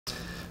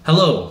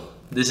Hello,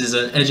 this is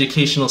an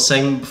educational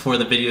segment before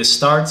the video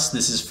starts.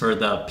 This is for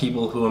the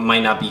people who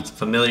might not be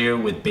familiar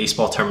with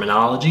baseball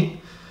terminology.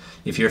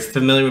 If you're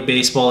familiar with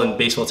baseball and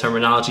baseball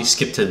terminology,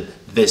 skip to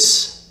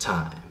this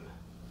time.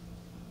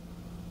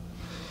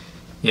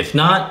 If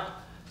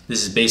not,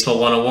 this is Baseball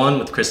 101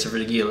 with Christopher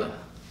Deguilla.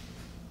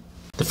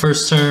 The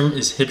first term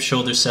is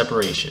hip-shoulder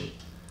separation.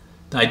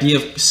 The idea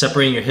of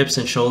separating your hips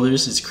and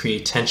shoulders is to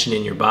create tension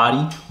in your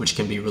body, which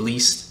can be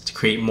released to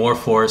create more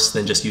force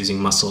than just using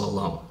muscle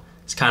alone.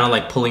 It's kind of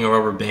like pulling a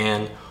rubber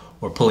band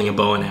or pulling a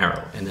bow and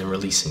arrow and then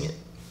releasing it.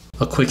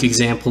 A quick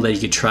example that you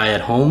could try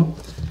at home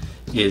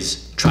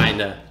is trying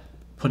to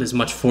put as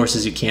much force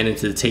as you can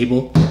into the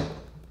table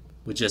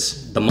with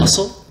just the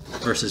muscle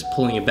versus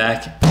pulling it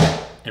back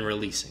and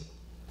releasing.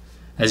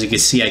 As you can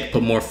see, I can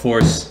put more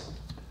force,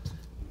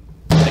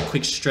 a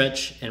quick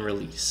stretch and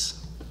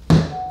release.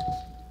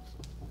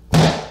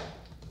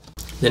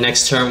 The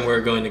next term we're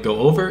going to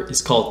go over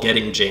is called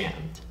getting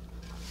jammed.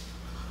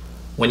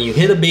 When you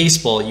hit a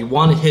baseball, you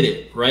want to hit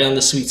it right on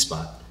the sweet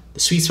spot. The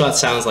sweet spot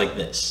sounds like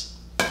this.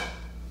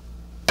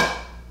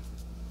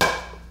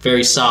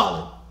 Very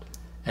solid.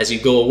 As you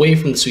go away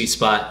from the sweet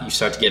spot, you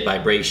start to get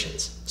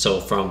vibrations.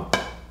 So from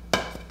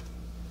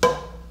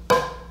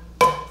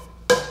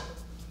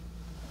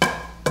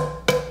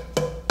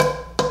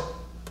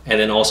and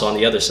then also on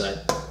the other side.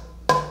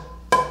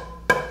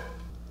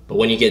 But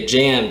when you get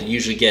jammed, you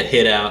usually get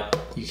hit out.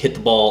 You hit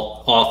the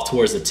ball off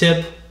towards the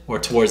tip or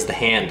towards the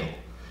handle.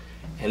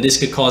 And this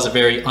could cause a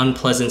very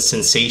unpleasant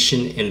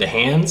sensation in the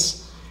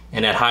hands.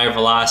 And at higher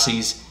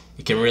velocities,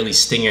 it can really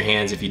sting your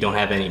hands if you don't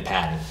have any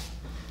padding.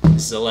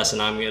 This is a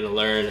lesson I'm going to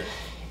learn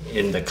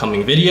in the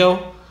coming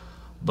video,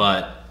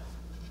 but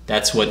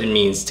that's what it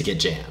means to get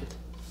jammed.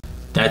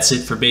 That's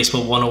it for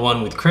Baseball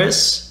 101 with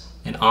Chris,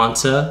 and on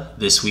to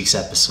this week's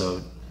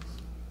episode.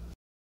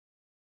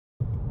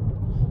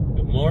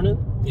 Good morning.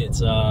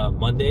 It's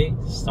Monday,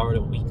 start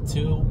of week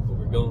 2.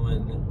 We're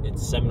going,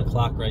 it's 7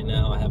 o'clock right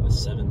now. I have a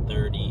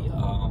 7:30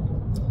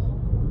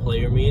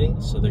 player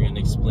meeting, so they're going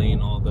to explain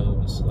all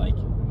those like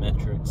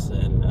metrics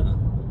and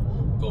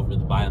go over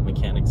the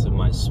biomechanics of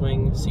my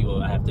swing, see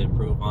what I have to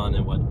improve on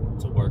and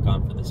what to work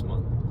on for this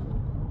month.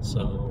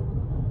 So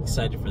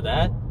excited for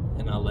that,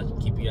 and I'll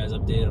keep you guys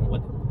updated on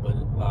what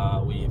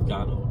we've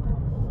gone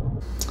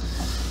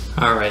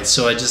over. All right,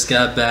 so I just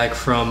got back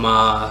from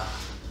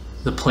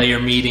the player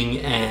meeting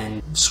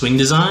and swing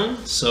design.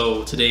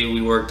 So today we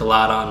worked a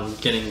lot on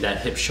getting that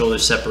hip shoulder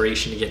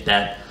separation to get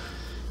that,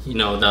 you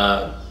know,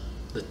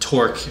 the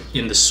torque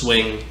in the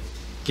swing,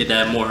 get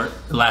that more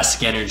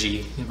elastic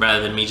energy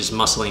rather than me just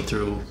muscling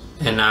through.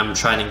 And I'm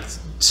trying to,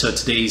 so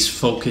today's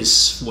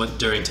focus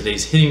during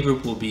today's hitting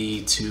group will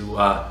be to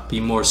be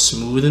more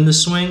smooth in the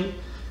swing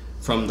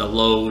from the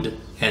load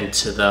and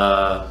to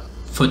the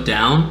foot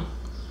down,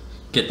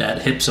 get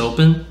that hips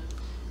open,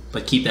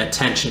 but keep that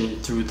tension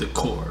through the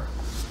core.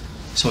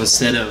 So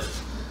instead of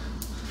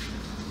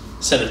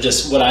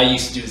just what I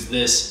used to do is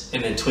this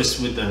and then twist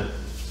with the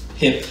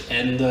hip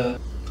and the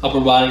upper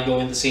body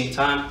going at the same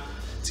time,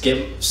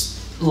 to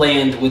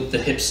land with the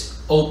hips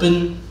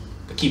open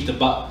but keep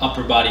the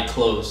upper body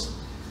closed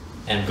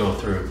and go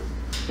through.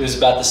 It was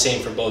about the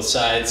same for both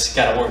sides.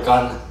 Got to work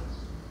on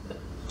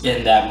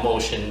getting that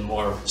motion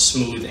more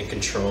smooth and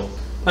controlled.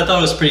 I thought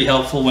it was pretty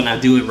helpful. When I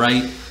do it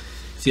right, it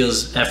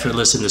feels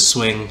effortless in the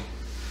swing.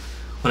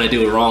 When I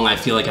do it wrong, I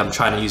feel like I'm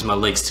trying to use my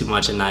legs too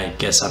much, and I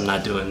guess I'm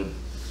not doing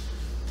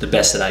the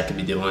best that I could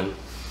be doing.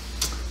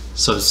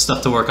 So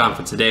stuff to work on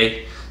for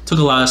today. Took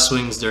a lot of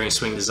swings during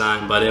swing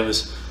design, but it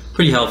was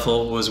pretty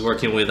helpful. I was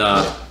working with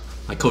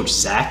my coach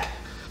Zach,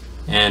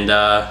 and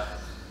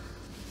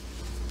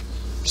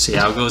see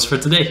how it goes for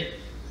today.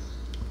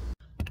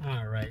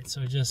 All right,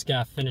 so just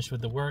got finished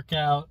with the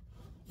workout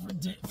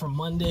for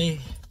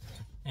Monday,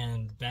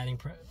 and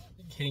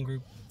hitting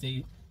group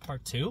day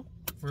part 2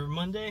 for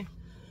Monday.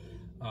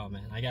 Oh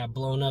man, I got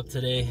blown up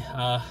today.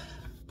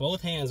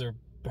 Both hands are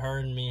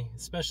hurting me,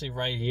 especially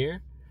right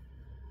here.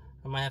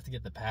 I might have to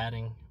get the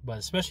padding, but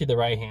especially the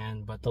right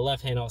hand. But the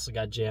left hand also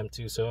got jammed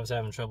too, so I was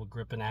having trouble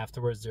gripping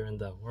afterwards during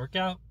the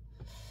workout.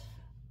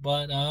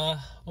 But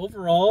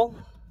overall,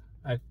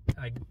 I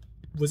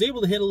was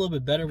able to hit a little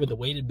bit better with the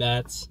weighted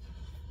bats.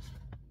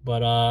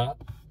 But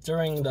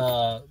during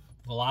the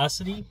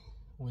velocity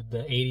with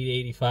the 80 to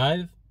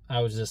 85,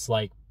 I was just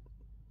like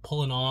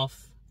pulling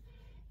off.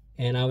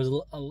 And I was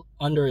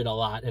under it a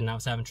lot, and I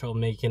was having trouble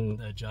making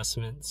the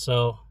adjustment.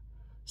 So,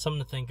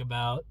 something to think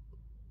about.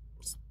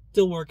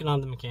 Still working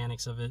on the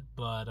mechanics of it,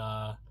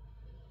 but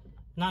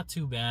not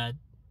too bad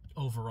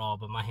overall.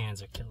 But my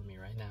hands are killing me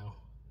right now.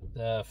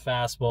 The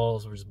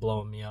fastballs were just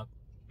blowing me up,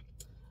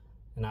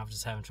 and I was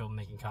just having trouble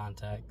making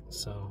contact.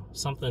 So,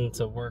 something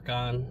to work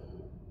on.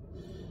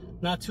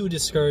 Not too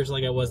discouraged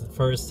like I was the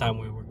first time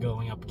we were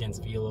going up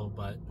against Velo,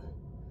 but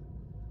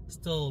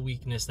still a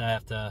weakness that I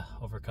have to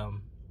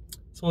overcome.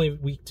 It's only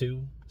week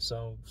 2,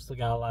 so still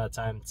got a lot of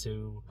time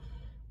to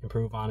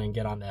improve on and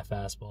get on that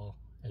fastball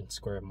and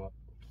square them up.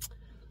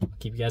 I'll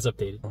keep you guys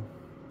updated.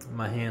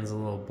 My hand's a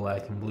little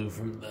black and blue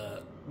from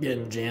the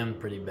getting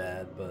jammed pretty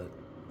bad, but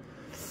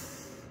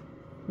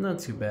Not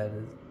too bad.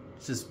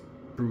 It's just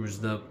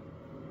bruised up.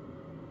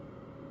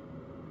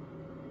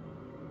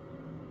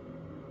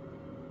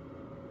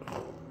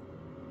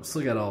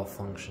 Still got all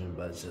function,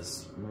 but it's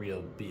just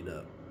real beat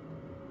up.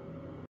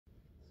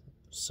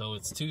 So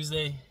it's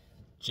Tuesday.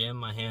 Jammed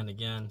my hand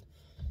again.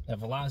 That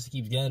velocity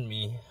keeps getting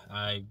me.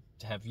 I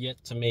have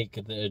yet to make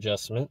the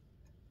adjustment.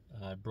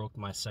 I broke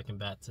my second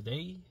bat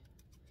today.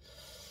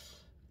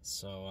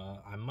 So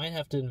I might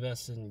have to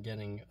invest in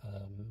getting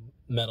a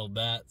metal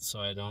bat so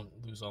I don't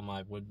lose all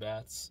my wood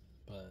bats.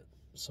 But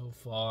so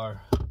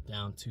far,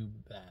 down 2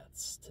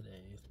 bats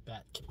today.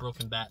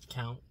 Broken bat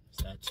count is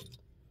that 2.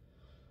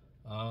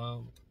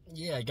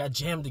 Yeah, I got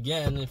jammed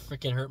again. It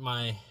freaking hurt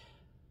my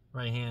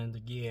right hand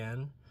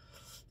again.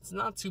 It's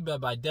not too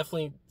bad, but I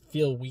definitely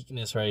feel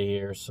weakness right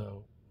here,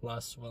 so a lot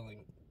of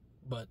swelling.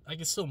 But I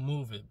can still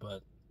move it,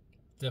 but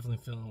definitely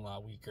feeling a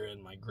lot weaker,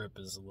 and my grip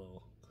is a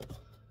little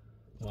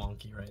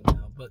wonky right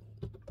now. But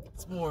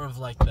it's more of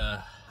like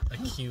the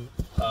acute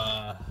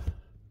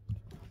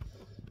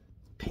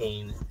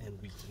pain and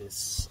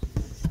weakness.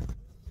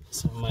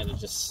 So I might have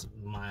just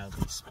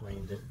mildly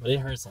sprained it, but it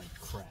hurts like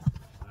crap.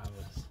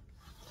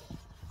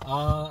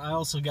 I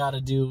also got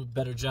to do a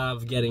better job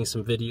of getting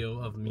some video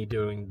of me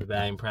doing the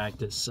batting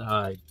practice.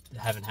 I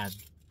haven't had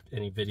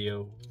any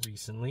video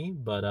recently,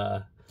 but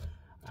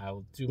I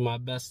will do my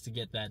best to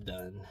get that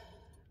done.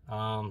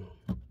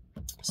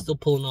 Still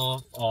pulling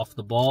off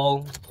the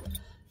ball,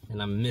 and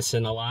I'm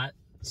missing a lot,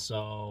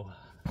 so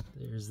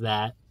there's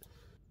that.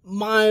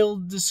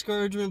 Mild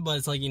discouragement, but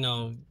it's like, you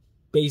know,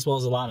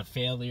 baseball's a lot of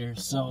failure,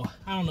 so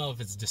I don't know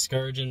if it's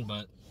discouraging,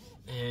 but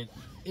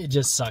it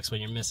just sucks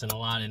when you're missing a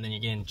lot and then you're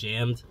getting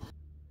jammed.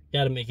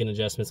 Got to make an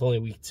adjustment. It's only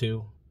week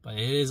 2, but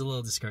it is a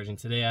little discouraging.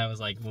 Today I was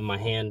like, when my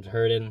hand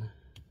hurting,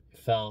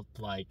 felt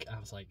like, I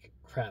was like,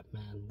 crap,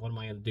 man, what am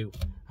I going to do?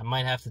 I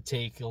might have to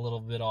take a little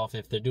bit off.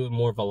 If they're doing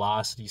more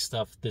velocity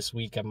stuff this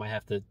week, I might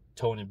have to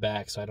tone it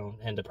back so I don't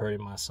end up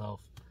hurting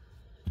myself.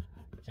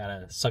 Got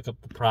to suck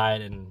up the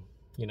pride, and,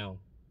 you know,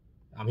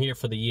 I'm here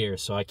for the year,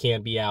 so I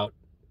can't be out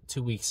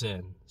 2 weeks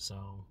in,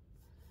 so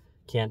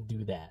can't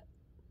do that.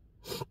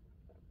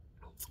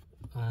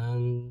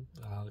 And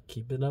I'll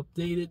keep it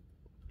updated.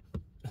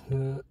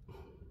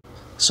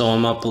 So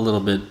I'm up a little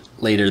bit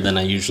later than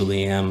I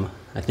usually am.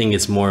 I think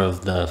it's more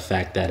of the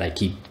fact that I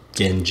keep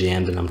getting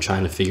jammed, and I'm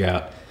trying to figure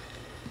out,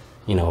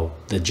 you know,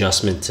 the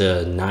adjustment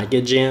to not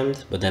get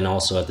jammed, but then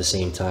also at the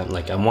same time,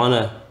 like, I want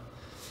to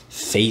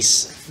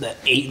face the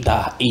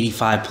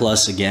 85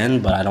 plus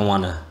again, but I don't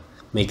want to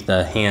make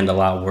the hand a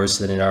lot worse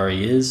than it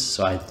already is.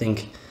 So I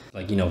think,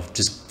 like, you know,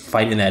 just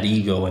fighting that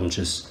ego and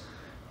just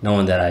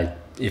knowing that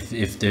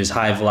if there's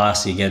high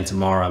velocity again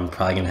tomorrow, I'm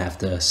probably gonna have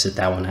to sit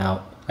that one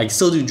out. I can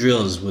still do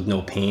drills with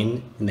no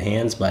pain in the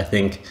hands, but I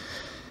think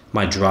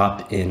my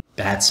drop in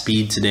bat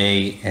speed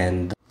today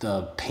and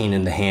the pain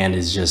in the hand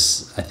is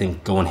just, I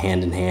think, going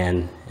hand in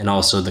hand. And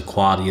also the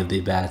quality of the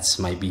bats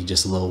might be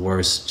just a little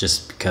worse,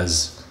 just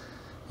because,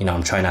 you know,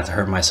 I'm trying not to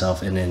hurt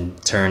myself, and in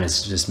turn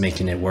it's just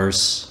making it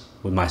worse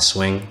with my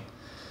swing.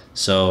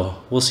 So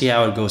we'll see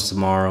how it goes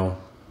tomorrow.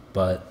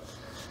 But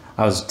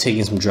I was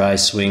taking some dry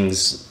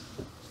swings,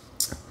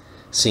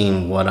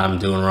 seeing what I'm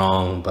doing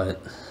wrong,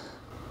 but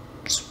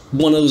it's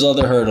one of those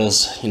other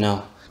hurdles, you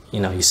know.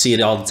 You see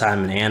it all the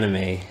time in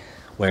anime,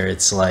 where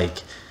it's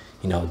like,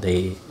 you know,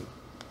 they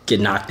get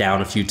knocked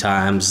down a few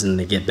times and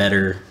they get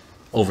better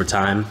over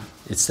time.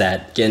 It's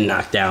that getting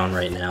knocked down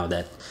right now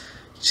that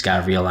you just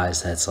gotta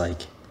realize that's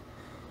like,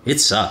 it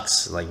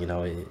sucks. Like, you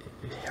know, it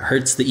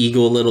hurts the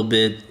ego a little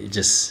bit. It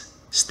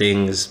just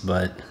stings,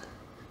 but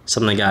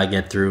something I gotta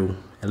get through.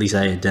 At least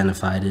I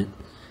identified it,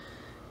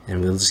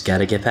 and we'll just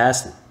gotta get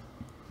past it.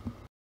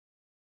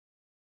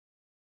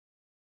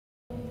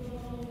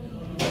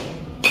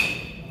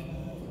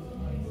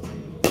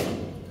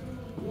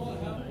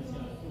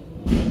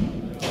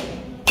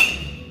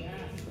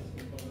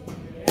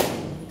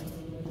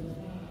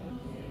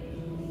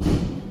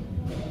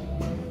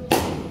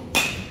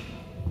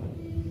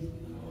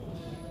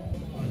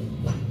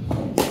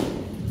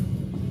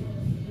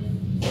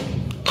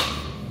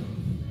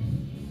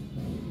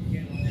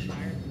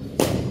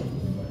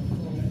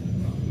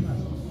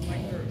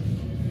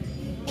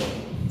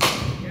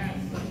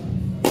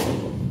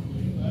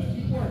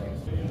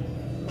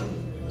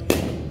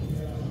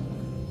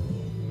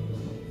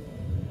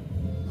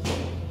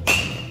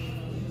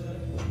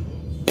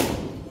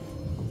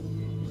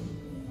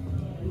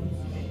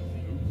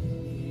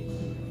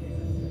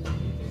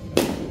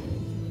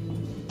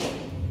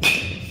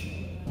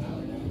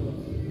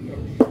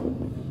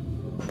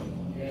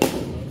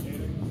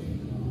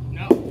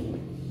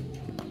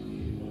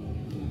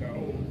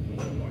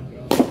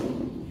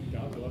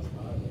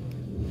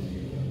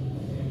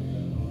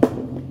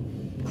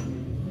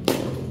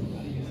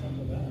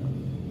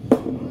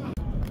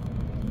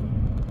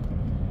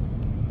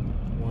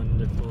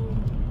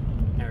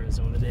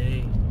 Arizona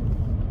day,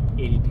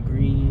 80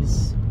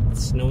 degrees.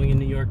 It's snowing in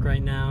New York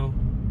right now.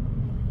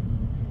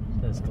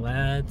 Just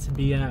glad to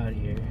be out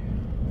here.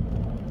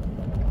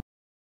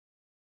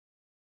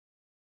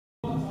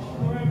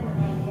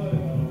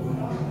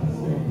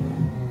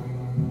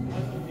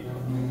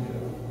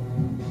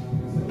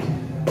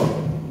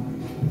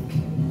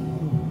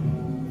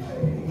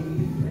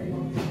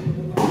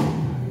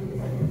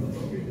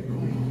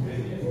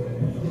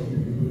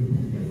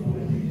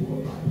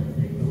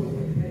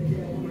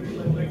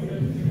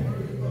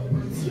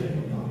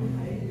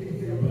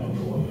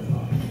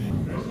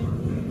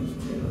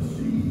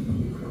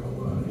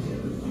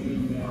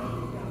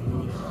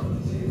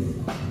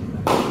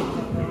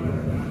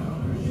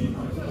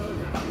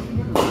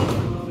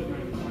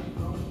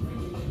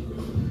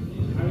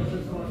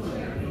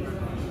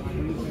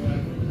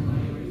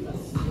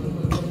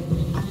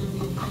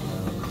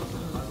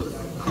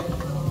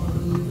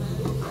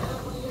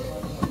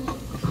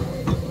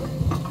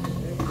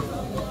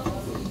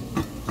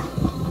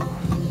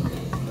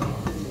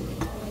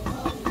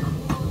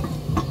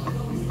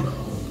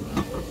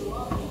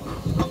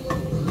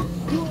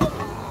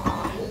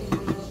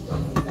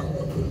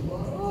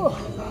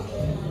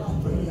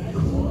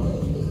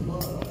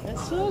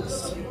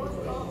 sucks.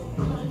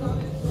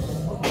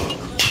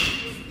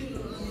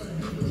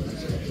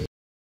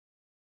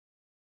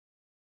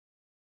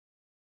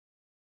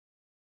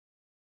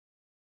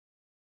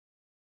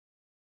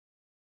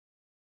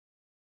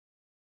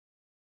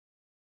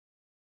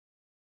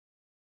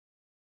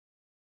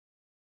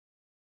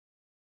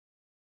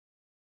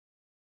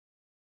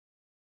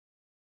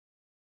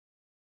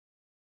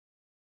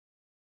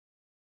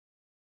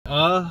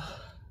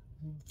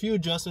 Few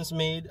adjustments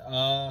made.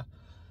 I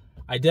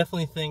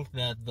definitely think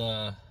that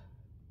the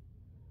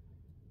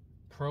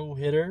pro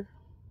hitter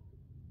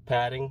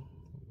padding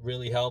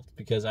really helped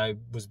because I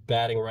was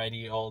batting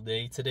righty all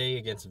day today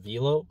against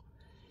velo.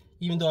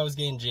 Even though I was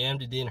getting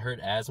jammed, it didn't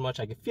hurt as much.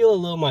 I could feel a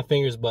little in my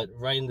fingers, but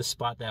right in the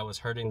spot that was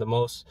hurting the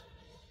most,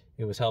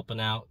 it was helping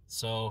out.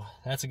 So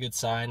that's a good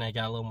sign. I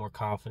got a little more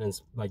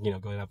confidence, like, you know,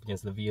 going up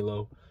against the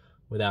velo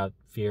without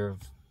fear of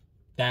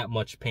that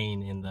much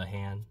pain in the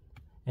hand.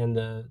 And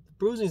the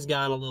bruising's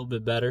gotten a little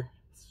bit better.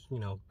 It's, you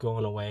know,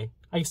 going away.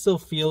 I can still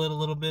feel it a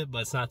little bit,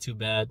 but it's not too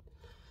bad.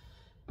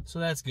 So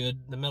that's good.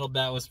 The metal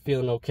bat was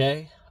feeling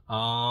okay.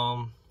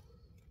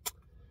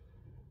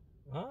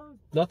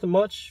 Nothing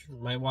much.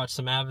 Might watch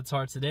some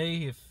Avatar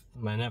today if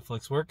my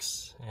Netflix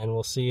works, and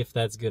we'll see if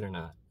that's good or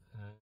not.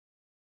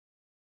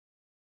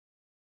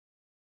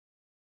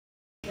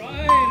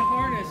 Ryan,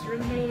 harness, you're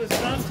in the middle of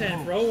this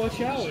content, bro. Watch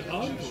out.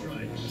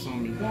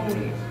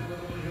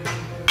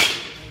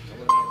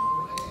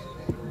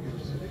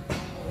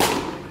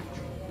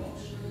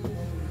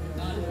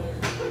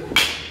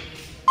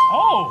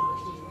 Oh!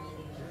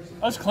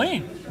 That's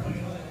clean.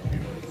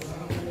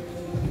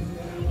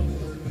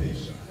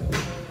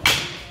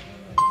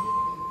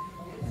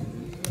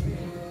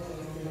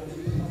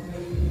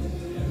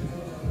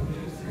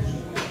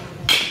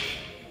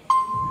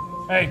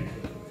 Hey,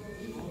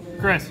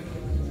 Chris.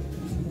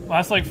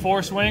 Last like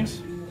 4 swings,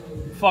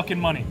 fucking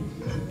money.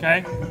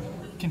 Okay?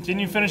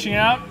 Continue finishing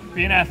out,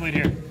 be an athlete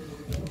here.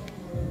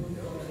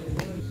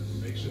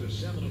 Makes it a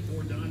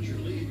 7-4 Dodger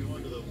lead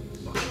going to the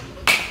bottom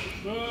of the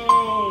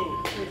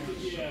boo!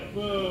 Deguilla,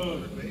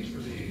 boo! Base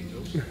for the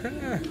Angels.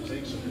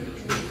 Take some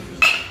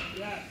pictures.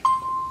 Yeah.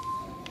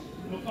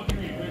 No fucking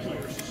read,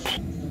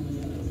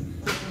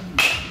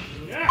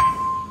 yeah!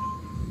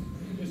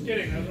 Just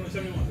kidding, that was only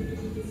 71.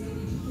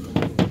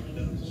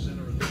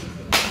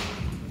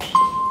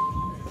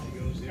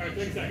 Alright,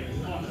 30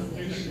 seconds. Hold on.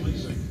 30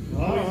 seconds. I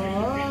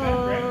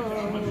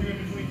want you in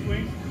between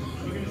swings.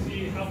 We're going to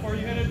see how far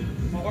you hit it,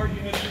 how hard you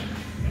hit it,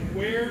 and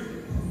where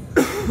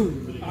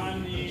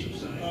on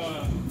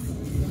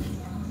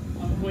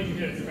the plate you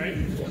hit it, right?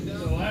 So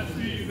the last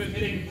few you've been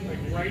hitting like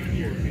right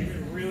here. You've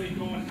been really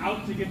going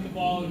out to get the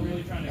ball and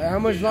really trying to. How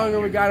much longer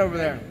we got over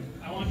there?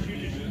 I want you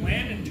to just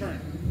land and turn.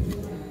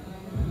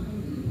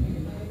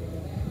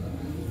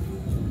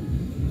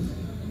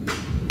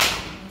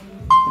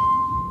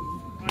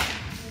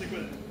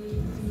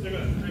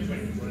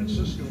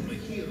 Francisco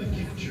Mejia, the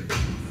catcher.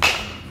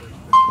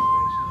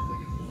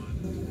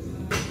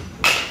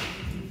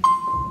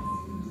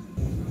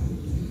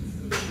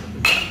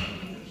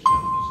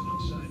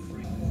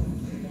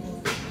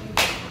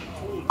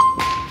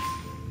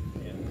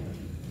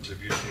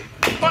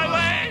 My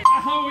leg!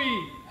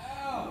 Owie!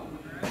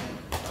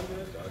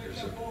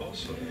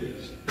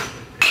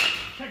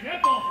 Check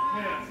that ball for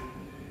Chris.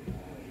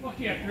 Fuck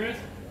yeah, Chris.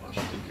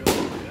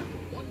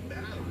 One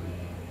battle.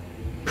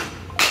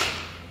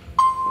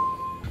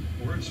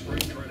 We're in spring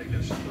training.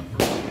 This is the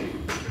first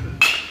game. Okay,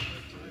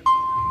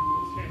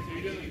 so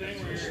you're doing the thing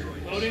where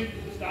you're loading,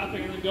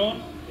 stopping, and then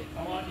going. I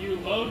want you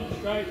to load,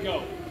 strike,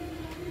 go.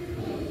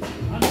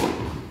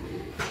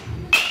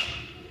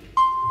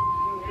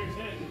 Where's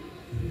it?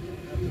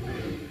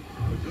 A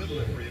good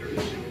lip reader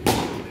to see what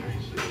there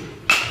you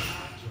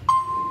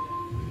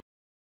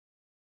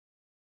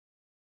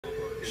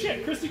see. Shit,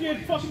 Chris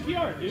get fucking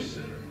PR, dude.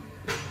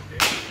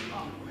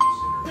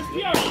 Chris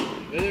PR.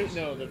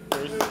 No, the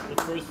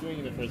first swing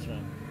in the first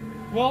round.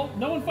 Well,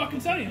 no one fucking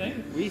said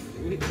anything. We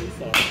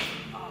saw it.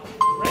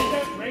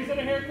 Raise that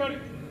a hair, Cody.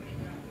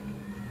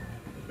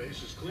 The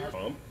base is clear.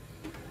 Bump.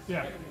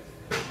 Yeah.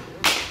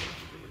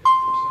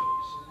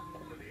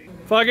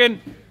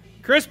 Fucking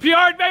Chris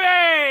PR'd,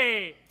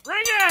 baby!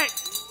 Ring it!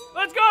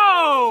 Let's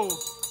go!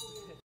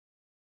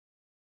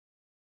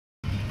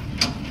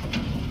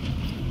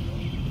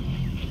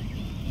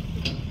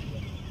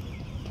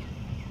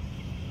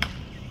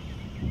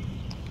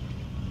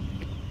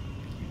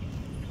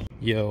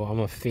 Yo, I'm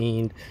a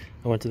fiend.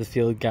 I went to the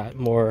field, got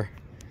more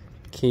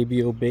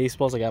KBO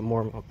baseballs. I got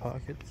more in my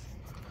pockets.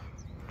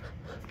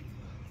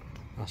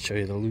 I'll show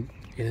you the loot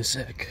in a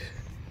sec.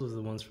 Those are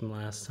the ones from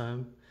last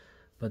time.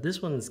 But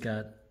this one's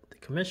got the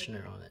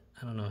commissioner on it.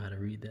 I don't know how to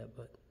read that,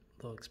 but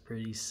it looks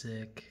pretty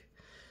sick.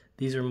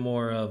 These are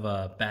more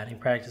of batting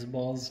practice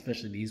balls,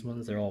 especially these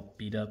ones. They're all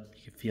beat up.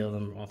 You can feel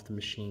them off the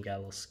machine, got a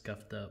little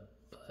scuffed up.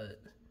 But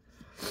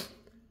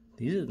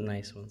these are the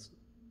nice ones.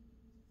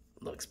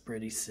 Looks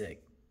pretty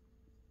sick.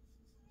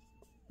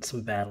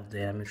 Some battle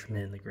damage from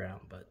hitting the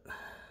ground, but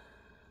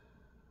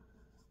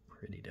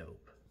pretty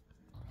dope.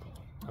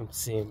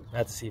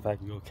 had to see if I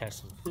could go catch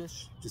some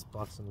fish. Just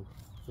bought some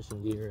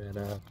fishing gear at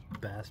a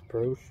Bass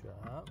Pro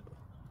Shop.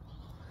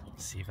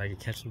 See if I can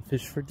catch some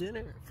fish for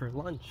dinner, for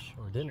lunch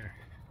or dinner.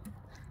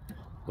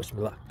 Wish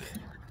me luck.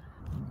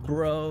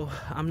 Bro,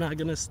 I'm not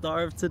gonna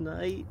starve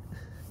tonight.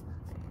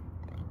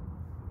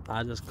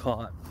 I just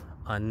caught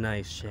a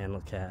nice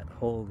channel cat.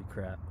 Holy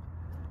crap.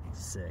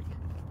 Sick.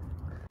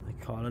 I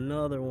caught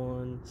another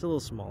one. It's a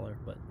little smaller,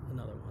 but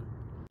another one.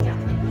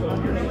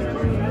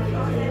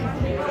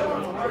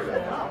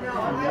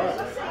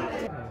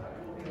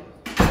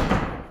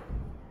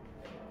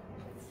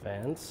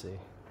 Fancy.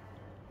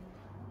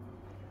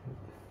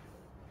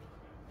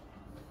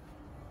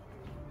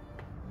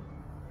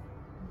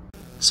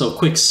 So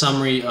quick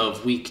summary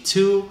of week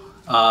 2.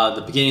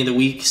 The beginning of the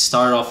week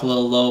started off a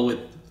little low with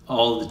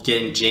all the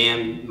getting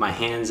jammed, my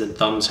hands and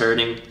thumbs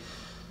hurting.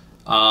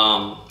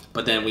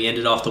 But then we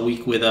ended off the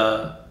week with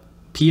a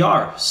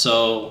PR.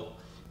 So,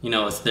 you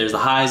know, there's the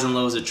highs and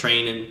lows of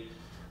training,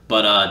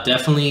 but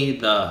definitely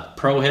the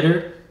pro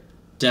hitter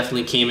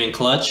definitely came in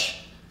clutch.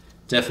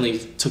 Definitely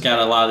took out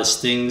a lot of the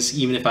stings.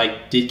 Even if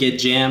I did get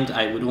jammed,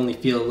 I would only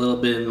feel a little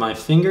bit in my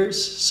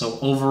fingers. So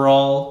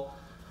overall,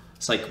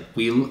 it's like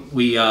we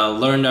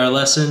learned our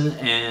lesson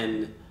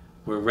and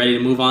we're ready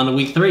to move on to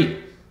week 3.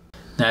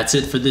 That's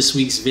it for this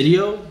week's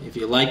video. If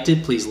you liked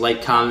it, please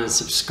like, comment, and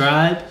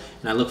subscribe.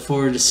 And I look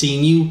forward to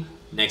seeing you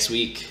next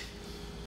week.